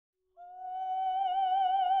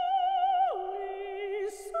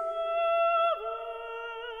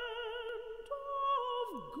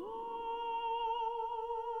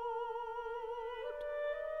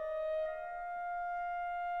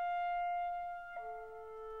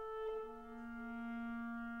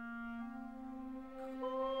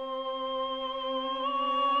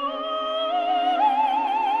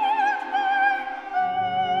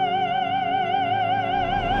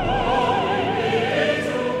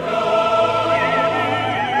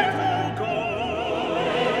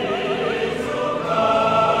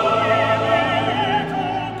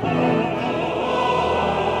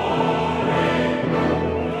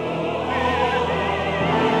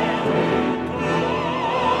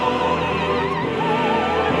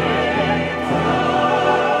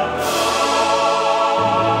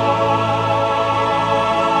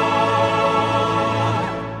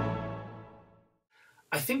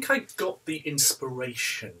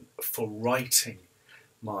inspiration for writing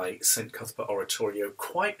my Saint Cuthbert Oratorio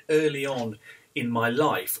quite early on in my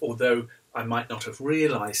life, although I might not have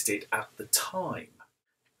realised it at the time.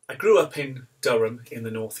 I grew up in Durham in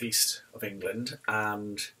the northeast of England,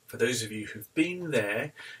 and for those of you who've been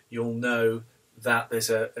there, you'll know that there's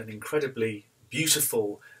an incredibly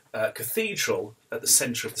beautiful cathedral at the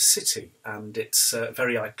centre of the city, and it's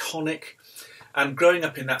very iconic. And growing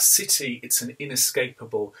up in that city, it's an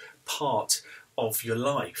inescapable part of your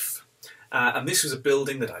life. And this was a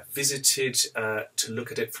building that I visited to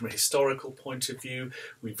look at it from a historical point of view.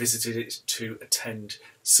 We visited it to attend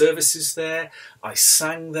services there. I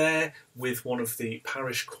sang there with one of the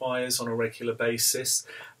parish choirs on a regular basis.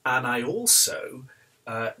 And I also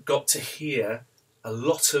got to hear a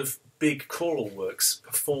lot of big choral works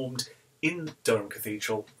performed in Durham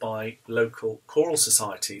Cathedral by local choral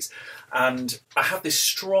societies. And I have this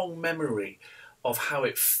strong memory of how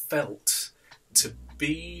it felt to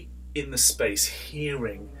be in the space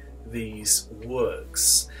hearing these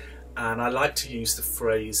works. And I like to use the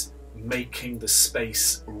phrase making the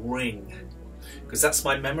space ring, because that's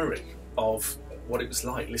my memory of what it was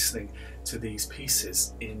like listening to these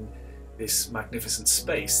pieces in this magnificent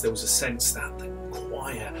space. There was a sense that the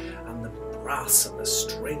choir and the brass and the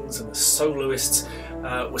strings and the soloists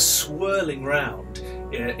were swirling round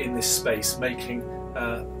in this space, making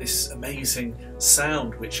this amazing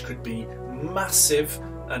sound, which could be massive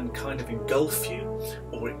and kind of engulf you,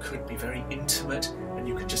 or it could be very intimate and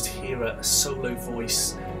you could just hear a solo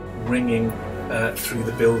voice ringing through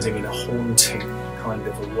the building in a haunting kind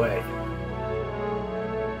of a way.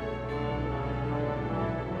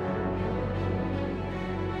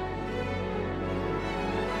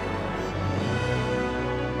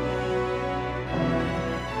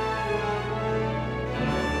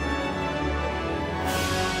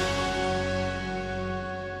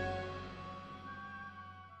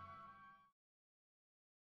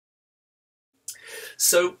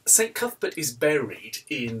 So Saint Cuthbert is buried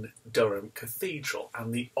in Durham Cathedral,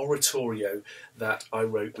 and the oratorio that I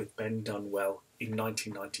wrote with Ben Dunwell in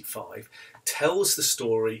 1995 tells the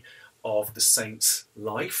story of the saint's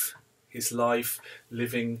life, his life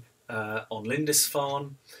living on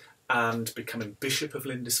Lindisfarne and becoming Bishop of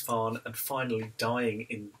Lindisfarne and finally dying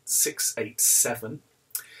in 687.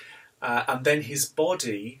 And then his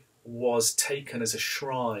body was taken as a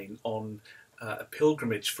shrine on a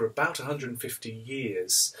pilgrimage for about 150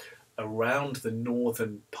 years around the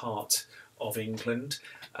northern part of England,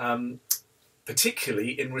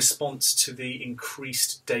 particularly in response to the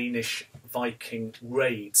increased Danish Viking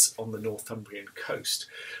raids on the Northumbrian coast.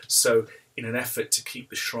 So in an effort to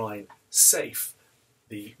keep the shrine safe,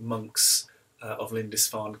 the monks of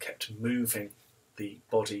Lindisfarne kept moving the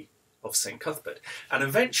body of St Cuthbert. And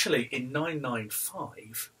eventually in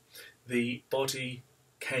 995, the body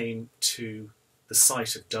came to the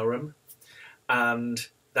site of Durham, and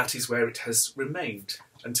that is where it has remained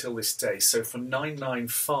until this day. So from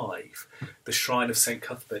 995, the shrine of St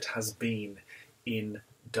Cuthbert has been in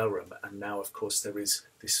Durham, and now of course there is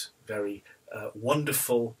this very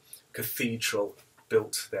wonderful cathedral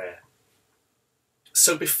built there.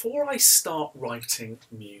 So before I start writing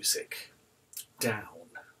music down,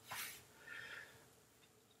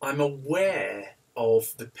 I'm aware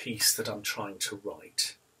of the piece that I'm trying to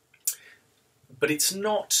write, but it's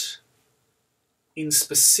not in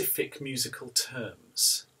specific musical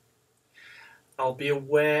terms. I'll be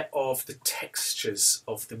aware of the textures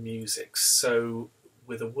of the music. So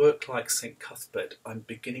with a work like St Cuthbert, I'm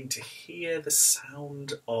beginning to hear the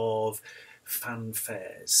sound of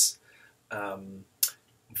fanfares,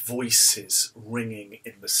 voices ringing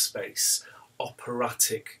in the space,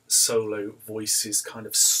 operatic solo voices kind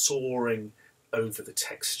of soaring over the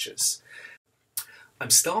textures. I'm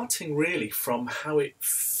starting really from how it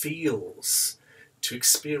feels to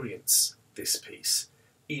experience this piece,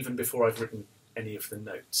 even before I've written any of the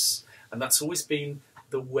notes. And that's always been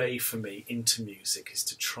the way for me into music, is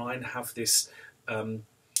to try and have this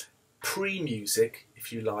pre-music,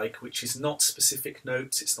 if you like, which is not specific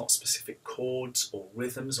notes, it's not specific chords or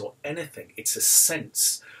rhythms or anything. It's a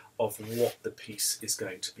sense of what the piece is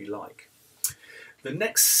going to be like. The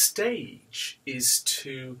next stage is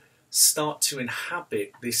to start to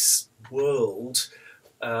inhabit this world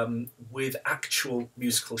with actual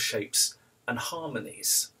musical shapes and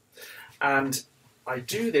harmonies. And I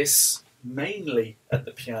do this mainly at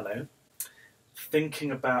the piano,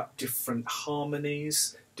 thinking about different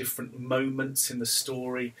harmonies, different moments in the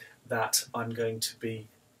story that I'm going to be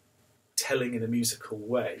telling in a musical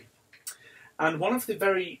way. And one of the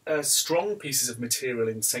very strong pieces of material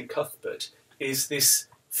in St Cuthbert is this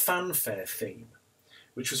fanfare theme,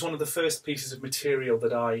 which was one of the first pieces of material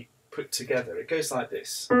that I put together. It goes like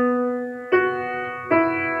this.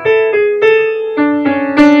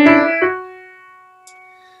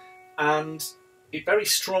 And it very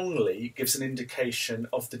strongly gives an indication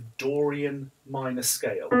of the Dorian minor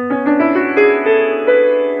scale.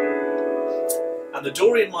 And the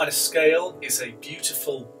Dorian minor scale is a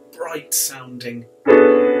beautiful, bright sounding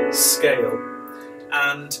scale.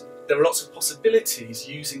 And there are lots of possibilities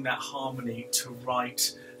using that harmony to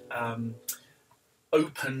write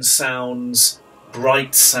open sounds,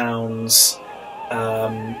 bright sounds,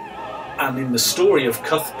 and in the story of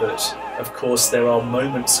Cuthbert, of course, there are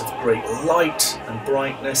moments of great light and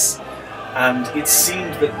brightness, and it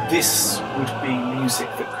seemed that this would be music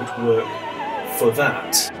that could work for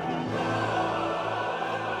that.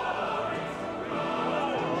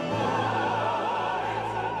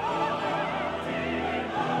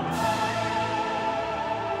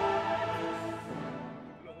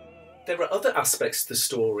 There are other aspects to the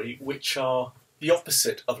story which are the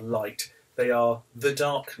opposite of light. They are the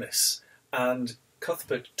darkness, and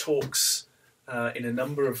Cuthbert talks in a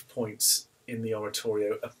number of points in the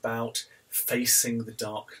oratorio about facing the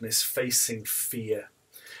darkness, facing fear,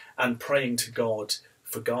 and praying to God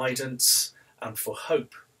for guidance and for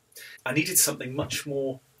hope. I needed something much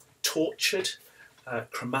more tortured,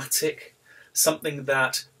 chromatic, something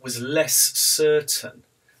that was less certain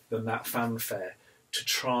than that fanfare, to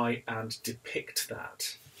try and depict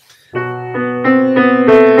that.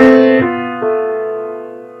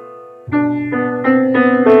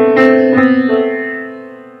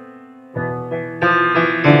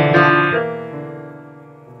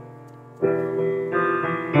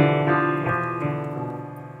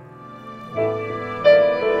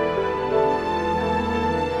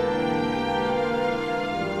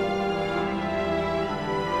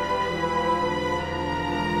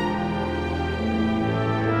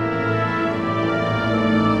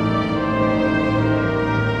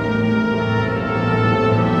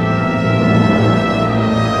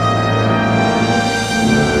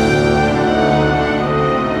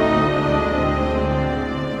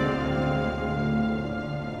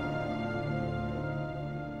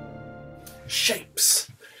 Shapes.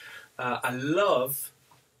 I love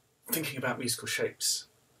thinking about musical shapes.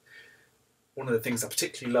 One of the things I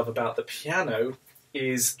particularly love about the piano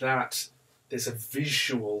is that there's a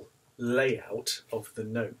visual layout of the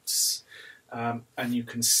notes, and you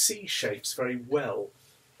can see shapes very well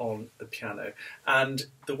on the piano. And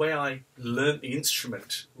the way I learnt the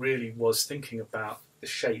instrument really was thinking about the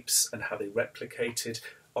shapes and how they replicated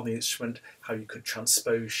on the instrument, how you could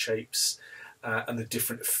transpose shapes, and the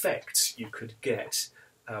different effects you could get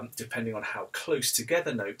depending on how close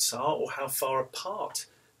together notes are or how far apart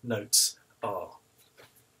notes are.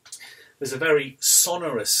 There's a very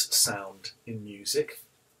sonorous sound in music,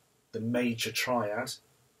 the major triad,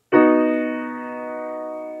 and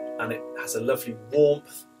it has a lovely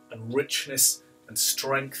warmth and richness and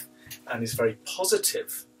strength and is very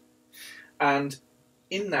positive. And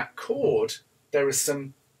in that chord there are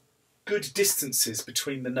some good distances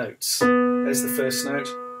between the notes. There's the first note,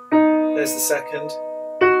 there's the second,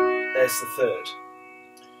 there's the third.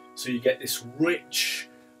 So you get this rich,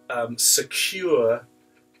 secure,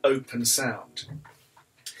 open sound.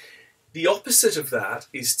 The opposite of that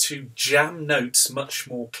is to jam notes much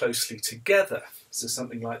more closely together. So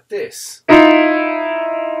something like this. Again,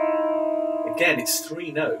 it's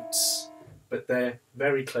three notes, but they're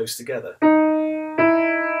very close together.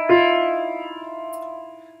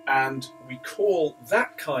 And we call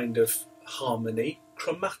that kind of harmony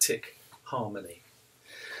chromatic harmony.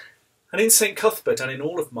 And in Saint Cuthbert and in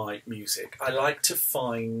all of my music, I like to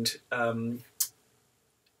find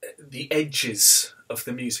the edges of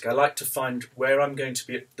the music. I like to find where I'm going to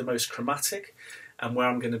be at the most chromatic and where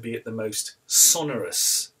I'm going to be at the most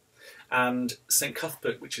sonorous. And Saint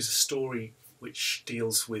Cuthbert, which is a story which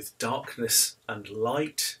deals with darkness and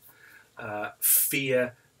light,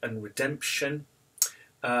 fear and redemption,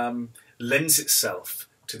 lends itself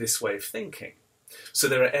to this way of thinking. So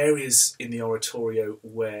there are areas in the oratorio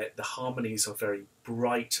where the harmonies are very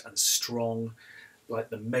bright and strong, like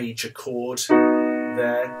the major chord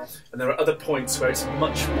there, and there are other points where it's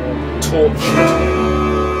much more tortured.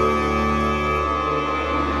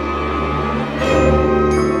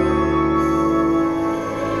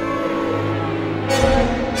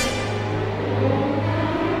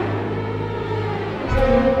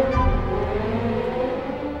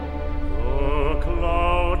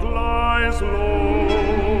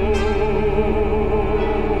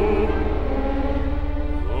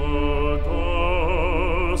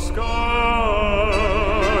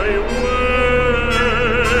 Sky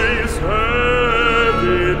weighs heavy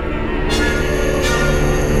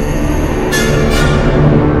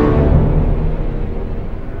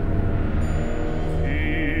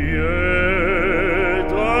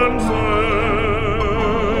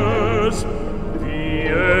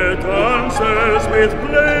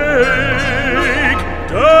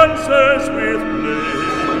dances with play.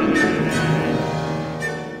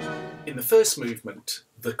 In the first movement,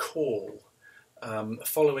 the call,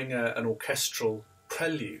 following an orchestral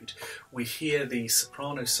prelude, we hear the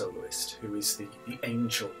soprano soloist, who is the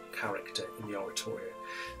angel character in the oratorio,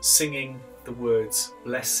 singing the words,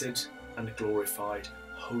 "Blessed and glorified,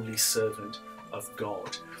 holy servant of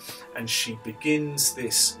God." And she begins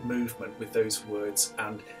this movement with those words,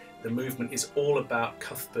 and the movement is all about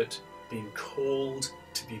Cuthbert being called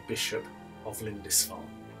to be Bishop of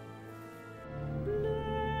Lindisfarne.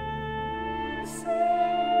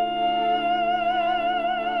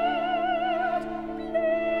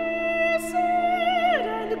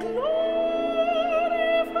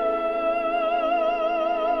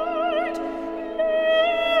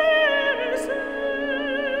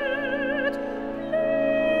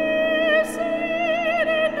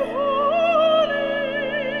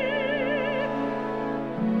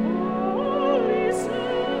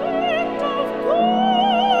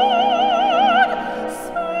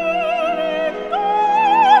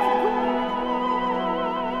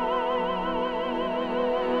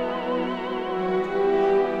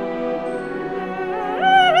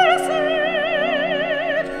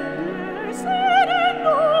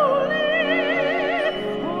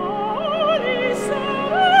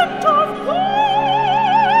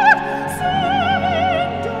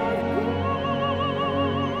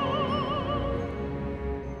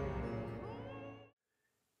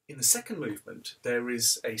 In the second movement, there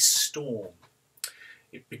is a storm.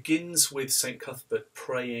 It begins with Saint Cuthbert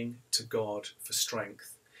praying to God for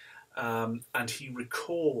strength, and he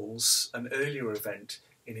recalls an earlier event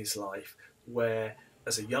in his life where,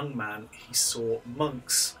 as a young man, he saw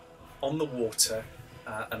monks on the water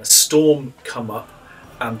and a storm come up,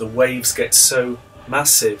 and the waves get so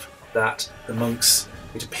massive that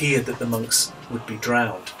it appeared that the monks would be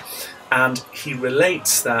drowned. And he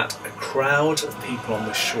relates that a crowd of people on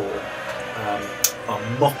the shore are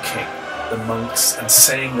mocking the monks and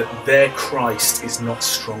saying that their Christ is not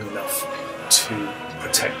strong enough to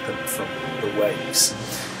protect them from the waves.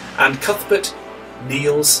 And Cuthbert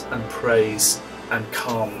kneels and prays and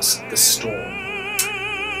calms the storm.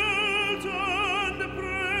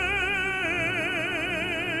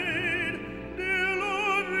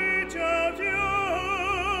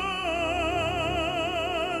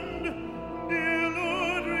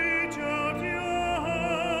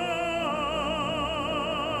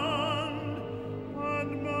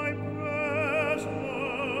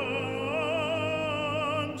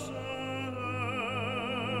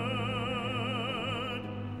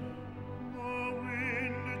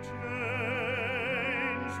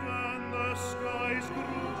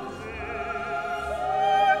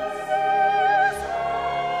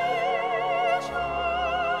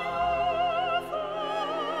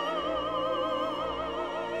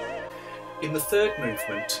 In the third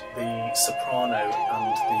movement, the soprano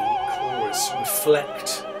and the chorus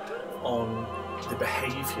reflect on the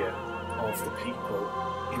behaviour of the people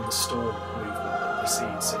in the storm movement that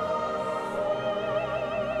precedes it.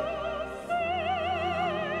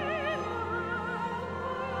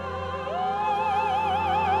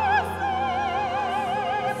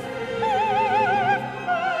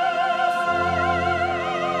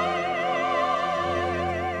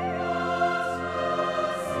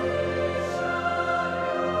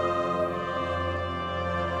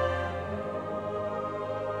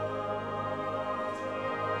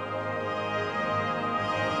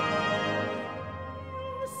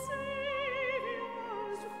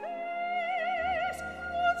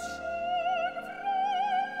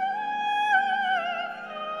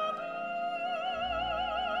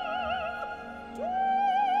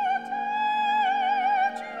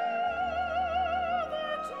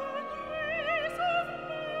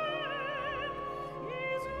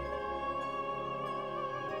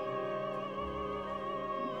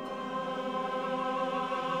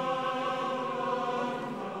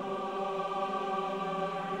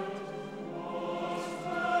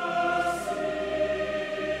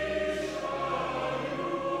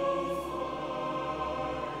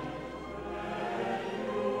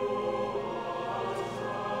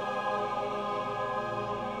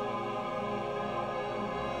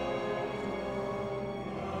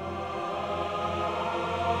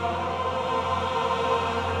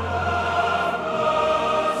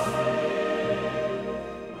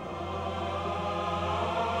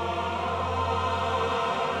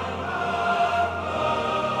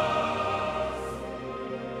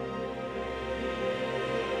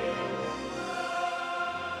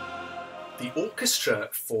 The orchestra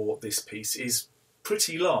for this piece is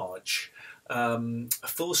pretty large. A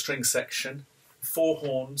full string section, 4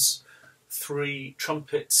 horns, 3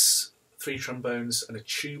 trumpets, 3 trombones and a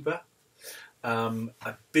tuba,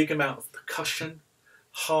 a big amount of percussion,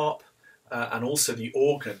 harp, and also the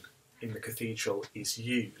organ in the cathedral is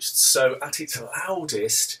used. So at its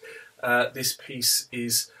loudest, this piece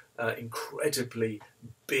is incredibly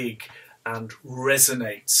big and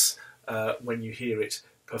resonates when you hear it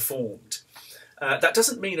performed. That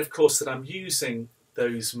doesn't mean, of course, that I'm using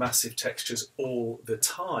those massive textures all the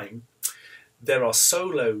time. There are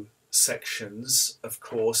solo sections, of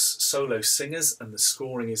course, solo singers, and the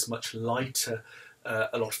scoring is much lighter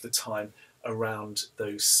a lot of the time around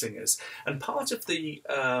those singers. And part of the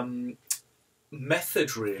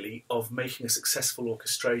method, really, of making a successful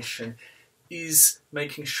orchestration is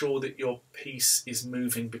making sure that your piece is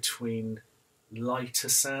moving between lighter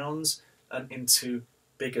sounds and into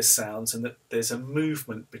bigger sounds, and that there's a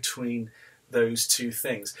movement between those two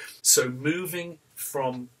things. So moving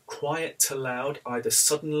from quiet to loud, either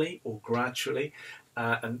suddenly or gradually,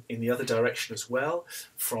 and in the other direction as well,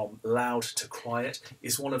 from loud to quiet,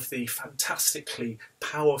 is one of the fantastically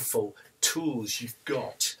powerful tools you've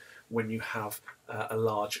got when you have a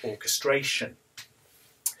large orchestration.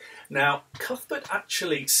 Now, Cuthbert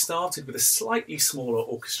actually started with a slightly smaller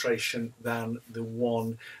orchestration than the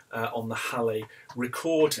one on the Hallé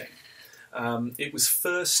recording. It was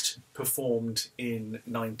first performed in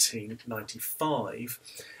 1995,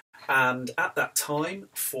 and at that time,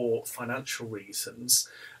 for financial reasons,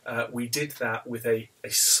 we did that with a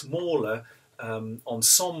smaller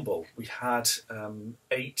ensemble. We had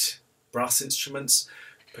 8 brass instruments,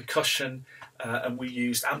 percussion, and we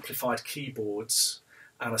used amplified keyboards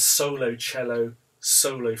and a solo cello,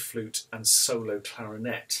 solo flute and solo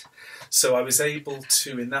clarinet. So I was able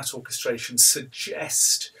to, in that orchestration,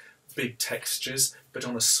 suggest big textures, but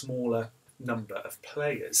on a smaller number of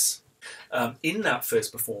players. In that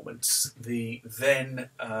first performance, the then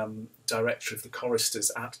director of the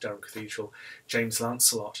choristers at Durham Cathedral, James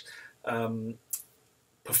Lancelot,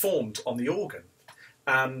 performed on the organ.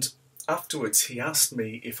 And afterwards he asked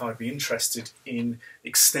me if I'd be interested in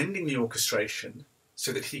extending the orchestration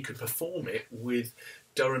so that he could perform it with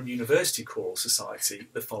Durham University Choral Society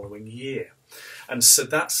the following year. And so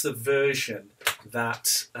that's the version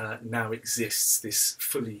that now exists, this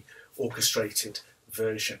fully orchestrated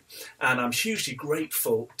version. And I'm hugely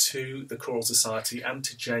grateful to the Choral Society and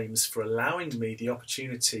to James for allowing me the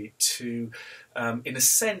opportunity to, in a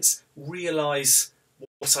sense, realise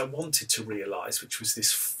what I wanted to realise, which was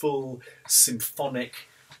this full symphonic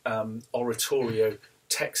oratorio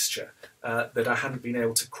texture that I hadn't been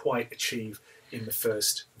able to quite achieve in the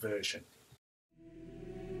first version.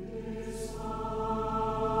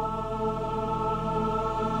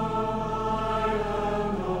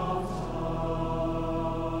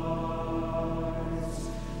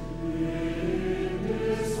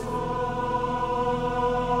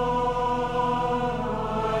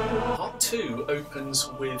 Part 2 opens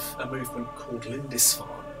with a movement called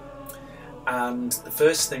Lindisfarne, and the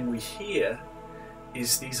first thing we hear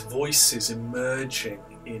is these voices emerging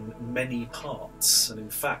in many parts, and in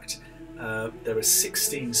fact there are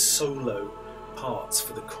 16 solo parts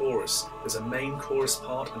for the chorus. There's a main chorus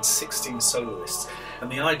part and 16 soloists, and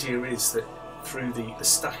the idea is that through the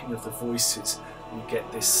stacking of the voices we get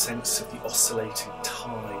this sense of the oscillating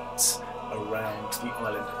tides around the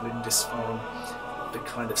island of Lindisfarne, the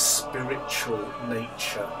kind of spiritual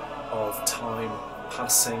nature of time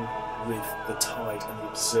passing with the tide and the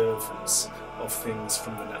observance of things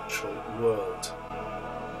from the natural world.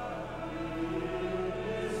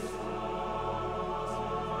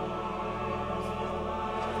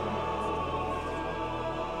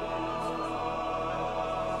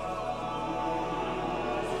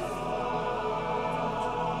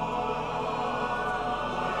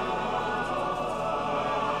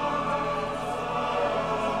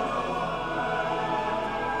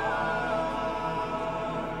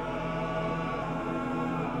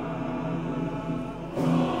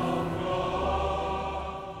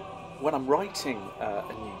 When I'm writing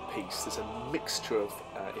a new piece, there's a mixture of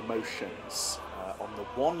emotions. On the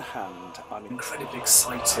one hand, I'm incredibly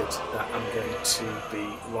excited that I'm going to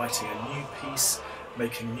be writing a new piece,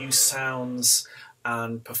 making new sounds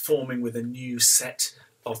and performing with a new set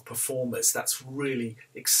of performers. That's really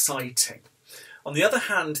exciting. On the other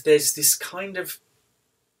hand, there's this kind of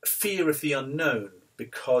fear of the unknown,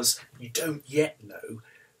 because you don't yet know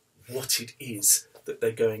what it is that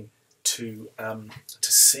they're going to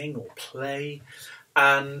sing or play,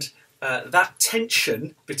 and that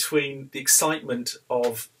tension between the excitement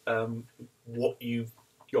of what you're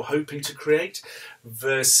hoping to create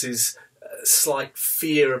versus slight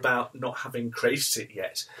fear about not having created it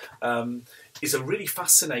yet is a really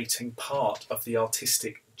fascinating part of the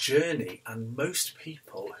artistic journey, and most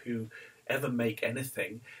people who ever make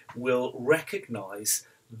anything will recognise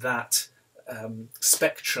that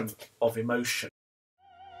spectrum of emotion.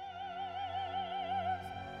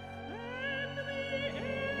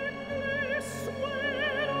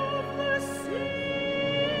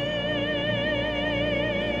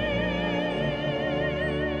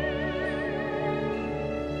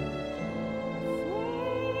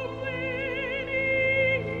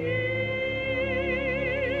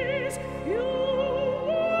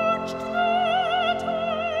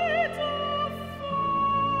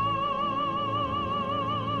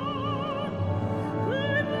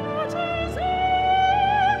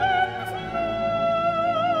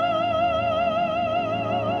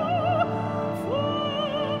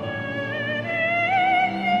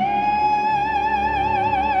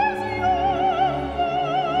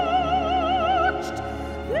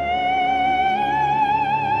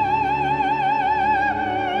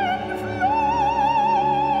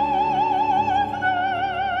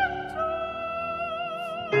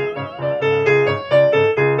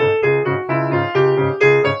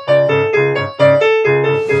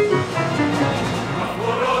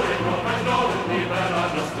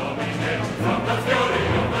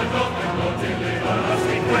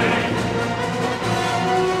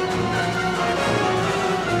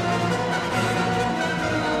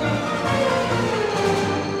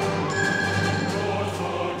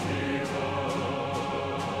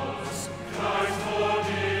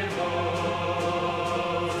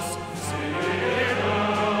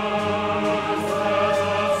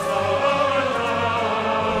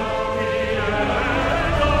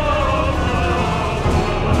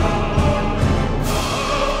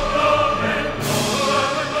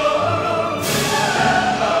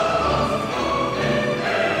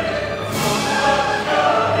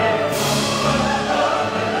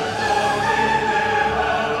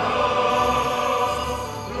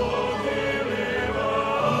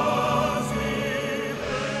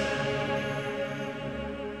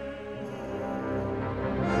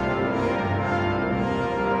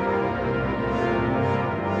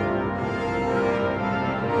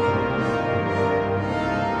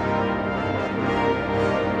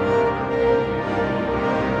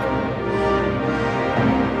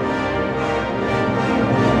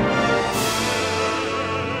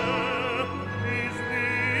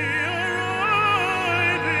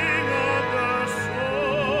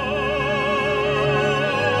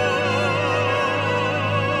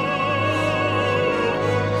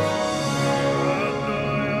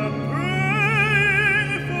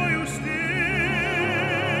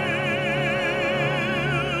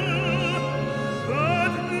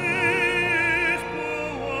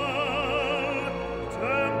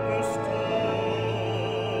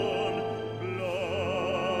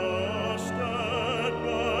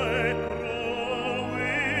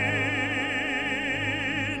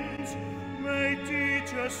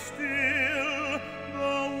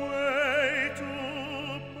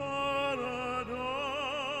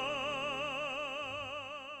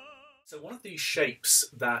 So one of these shapes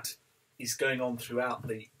that is going on throughout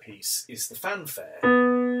the piece is the fanfare.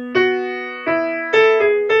 And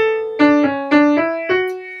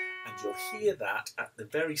you'll hear that at the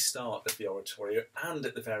very start of the oratorio and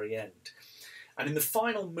at the very end. And in the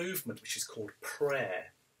final movement, which is called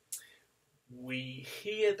prayer, we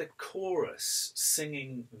hear the chorus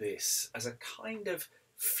singing this as a kind of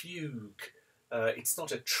fugue. It's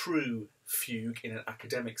not a true fugue in an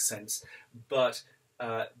academic sense, but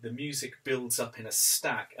the music builds up in a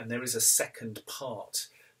stack, and there is a second part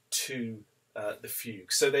to the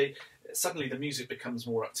fugue. So suddenly the music becomes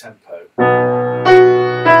more up-tempo.